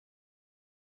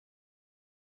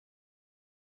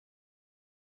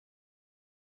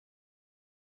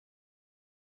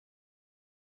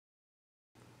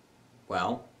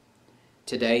Well,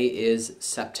 today is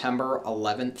September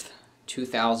 11th,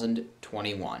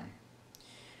 2021.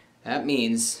 That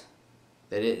means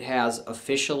that it has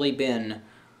officially been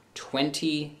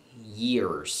 20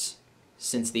 years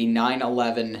since the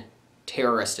 9/11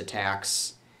 terrorist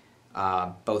attacks,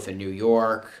 both in New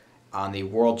York, on the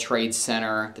World Trade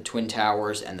Center, the Twin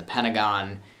Towers, and the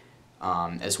Pentagon,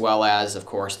 as well as, of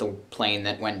course, the plane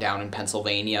that went down in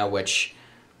Pennsylvania, which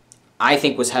I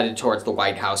think was headed towards the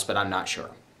White House, but I'm not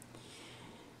sure.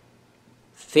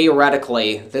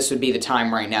 Theoretically, this would be the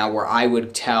time right now where I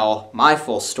would tell my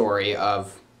full story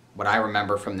of what I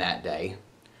remember from that day.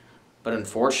 But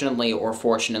unfortunately, or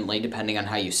fortunately, depending on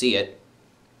how you see it,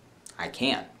 I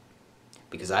can't,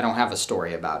 because I don't have a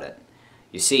story about it.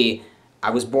 You see,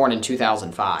 I was born in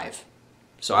 2005,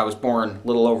 so I was born a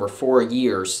little over 4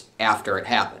 years after it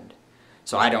happened.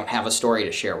 So I don't have a story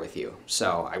to share with you,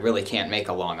 so I really can't make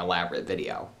a long, elaborate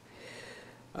video.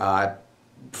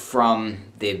 From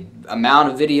the amount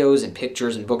of videos and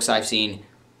pictures and books I've seen,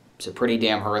 it's a pretty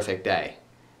damn horrific day.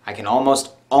 I can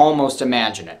almost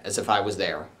imagine it as if I was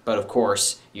there, but of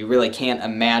course, you really can't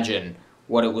imagine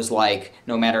what it was like,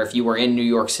 no matter if you were in New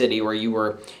York City or you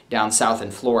were down south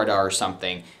in Florida or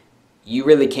something. You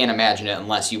really can't imagine it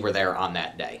unless you were there on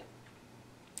that day.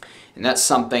 And that's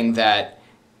something that,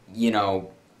 you know,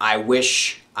 I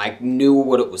wish I knew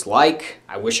what it was like.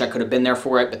 I wish I could have been there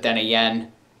for it, but then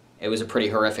again, it was a pretty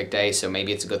horrific day, so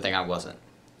maybe it's a good thing I wasn't.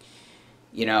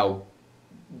 You know,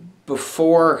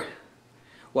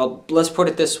 well, let's put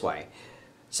it this way.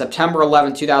 September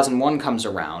 11, 2001 comes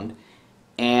around,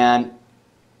 and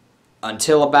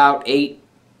until about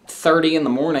 8:30 in the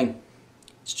morning,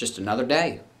 it's just another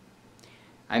day.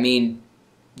 I mean,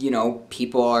 you know,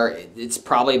 it's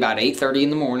probably about 8:30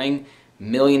 in the morning.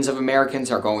 Millions of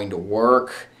Americans are going to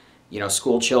work. You know,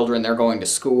 school children, they're going to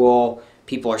school.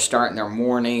 People are starting their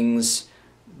mornings,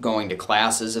 going to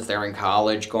classes if they're in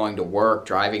college, going to work,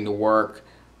 driving to work,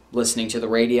 listening to the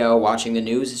radio, watching the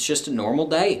news. It's just a normal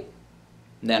day.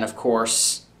 And then, of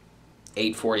course,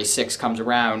 8:46 comes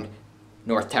around,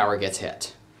 North Tower gets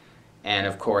hit. And,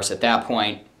 of course, at that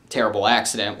point, terrible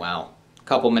accident. Well, a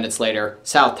couple minutes later,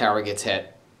 South Tower gets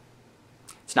hit.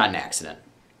 It's not an accident.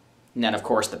 And then, of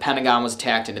course, the Pentagon was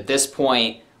attacked, and at this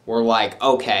point, we're like,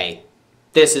 okay,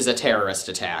 this is a terrorist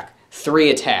attack. 3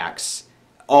 attacks,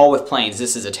 all with planes.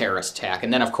 This is a terrorist attack.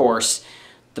 And then, of course,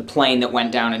 the plane that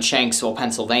went down in Shanksville,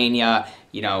 Pennsylvania,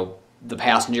 you know, the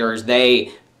passengers,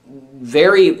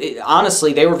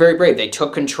 honestly, they were very brave. They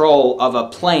took control of a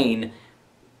plane.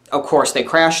 Of course, they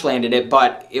crash landed it,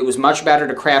 but it was much better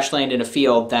to crash land in a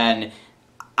field than,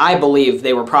 I believe,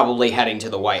 they were probably heading to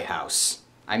the White House.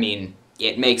 I mean,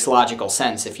 it makes logical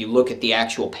sense if you look at the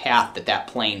actual path that that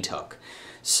plane took.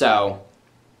 So,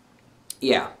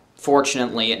 yeah,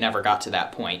 fortunately it never got to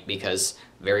that point because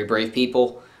very brave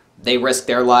people, they risked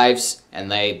their lives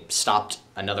and they stopped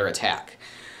another attack.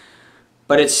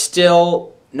 But it's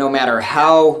still, no matter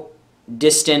how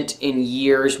distant in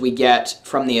years we get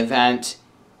from the event,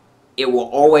 it will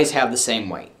always have the same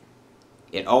weight.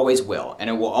 It always will.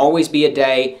 And it will always be a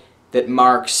day that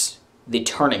marks the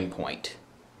turning point.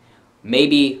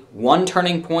 Maybe one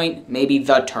turning point, maybe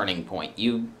the turning point.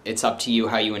 It's up to you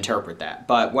how you interpret that.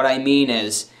 But what I mean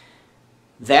is,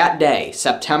 that day,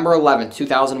 September 11th,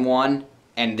 2001,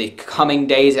 and the coming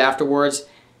days afterwards,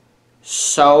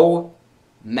 so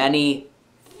many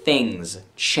things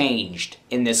changed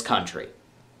in this country.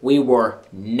 We were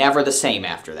never the same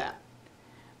after that.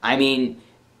 I mean,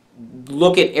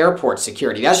 look at airport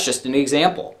security. That's just an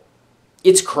example.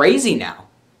 It's crazy now.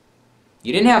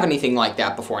 You didn't have anything like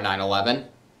that before 9/11.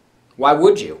 Why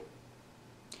would you?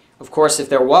 Of course, if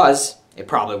there was, it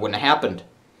probably wouldn't have happened.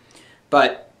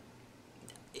 But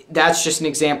that's just an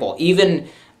example. Even,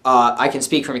 I can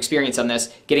speak from experience on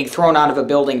this, getting thrown out of a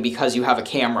building because you have a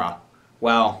camera.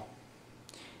 Well,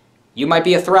 you might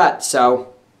be a threat,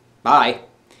 so bye.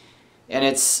 And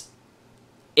it's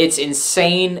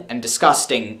insane and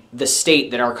disgusting, the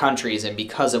state that our country is in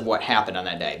because of what happened on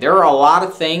that day. There are a lot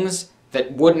of things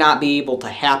that would not be able to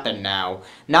happen now.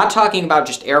 Not talking about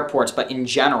just airports, but in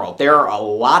general. There are a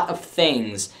lot of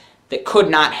things that could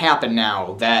not happen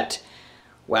now that,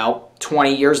 well,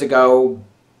 20 years ago,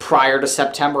 prior to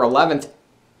September 11th,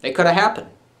 they could have happened.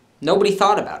 Nobody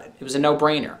thought about it. It was a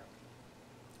no-brainer.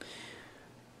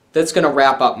 That's going to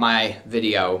wrap up my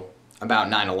video about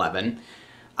 9/11.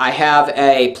 I have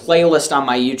a playlist on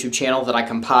my YouTube channel that I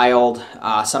compiled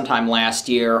sometime last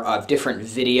year of different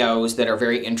videos that are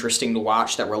very interesting to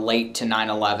watch that relate to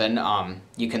 9/11.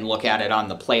 You can look at it on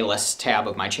the playlist tab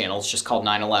of my channel. It's just called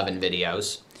 9/11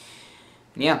 videos.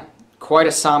 Yeah, quite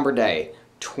a somber day.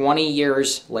 20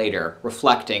 years later,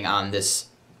 reflecting on this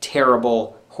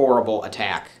terrible, horrible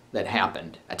attack that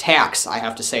happened. Attacks, I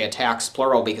have to say attacks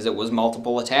plural because it was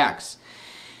multiple attacks.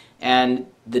 And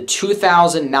the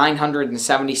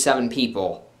 2,977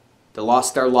 people that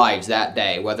lost their lives that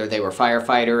day, whether they were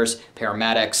firefighters,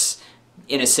 paramedics,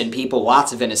 innocent people,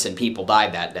 lots of innocent people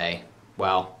died that day.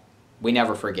 Well, we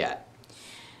never forget.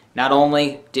 Not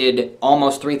only did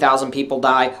almost 3,000 people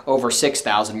die, over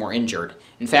 6,000 were injured.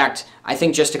 In fact, I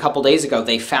think just a couple days ago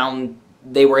they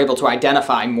were able to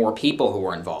identify more people who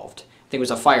were involved. I think it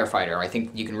was a firefighter. I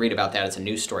think you can read about that. It's a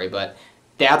news story, but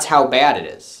that's how bad it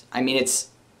is. I mean, it's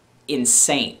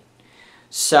insane.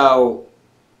 So,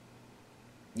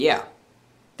 yeah,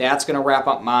 that's going to wrap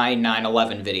up my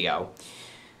 9/11 video.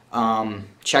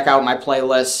 Check out my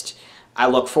playlist. I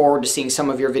look forward to seeing some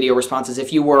of your video responses.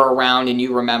 If you were around and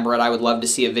you remember it, I would love to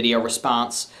see a video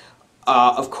response.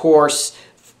 Of course,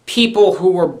 people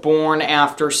who were born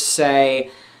after, say,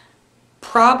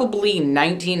 probably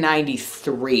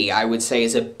 1993, I would say,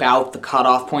 is about the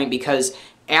cutoff point, because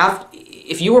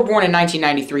if you were born in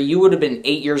 1993, you would have been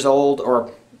 8 years old, or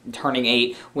turning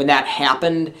 8, when that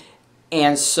happened.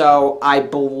 And so I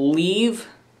believe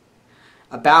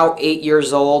about 8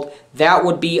 years old, that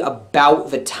would be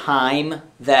about the time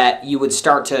that you would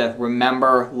start to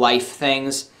remember life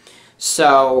things.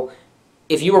 So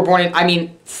if you were born in, I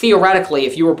mean, theoretically,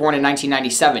 if you were born in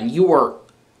 1997, you were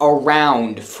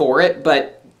around for it,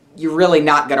 but you're really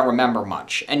not going to remember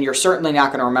much. And you're certainly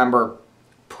not going to remember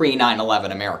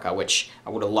pre-9/11 America, which I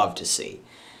would have loved to see.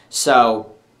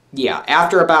 So, yeah,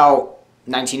 after about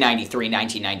 1993,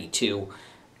 1992,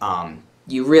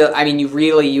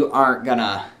 you aren't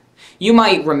gonna, you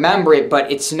might remember it,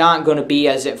 but it's not going to be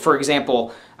as if, for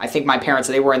example, I think my parents,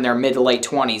 they were in their mid to late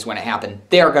 20s when it happened.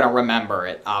 They're going to remember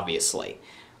it, obviously.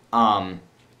 But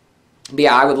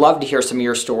yeah, I would love to hear some of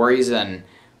your stories, and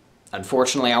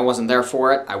unfortunately I wasn't there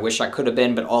for it. I wish I could have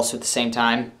been, but also at the same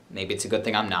time, maybe it's a good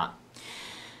thing I'm not.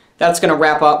 That's going to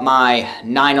wrap up my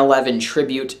 9/11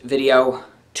 tribute video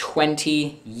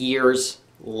 20 years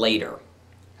later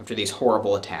after these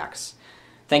horrible attacks.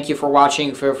 Thank you for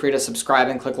watching. Feel free to subscribe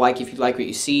and click like if you like what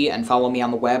you see, and follow me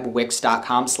on the web,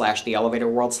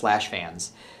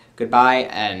 wix.com/theelevatorworld/fans. Goodbye,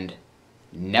 and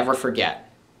never forget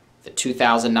the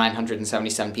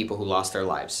 2,977 people who lost their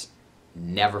lives.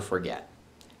 Never forget.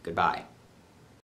 Goodbye.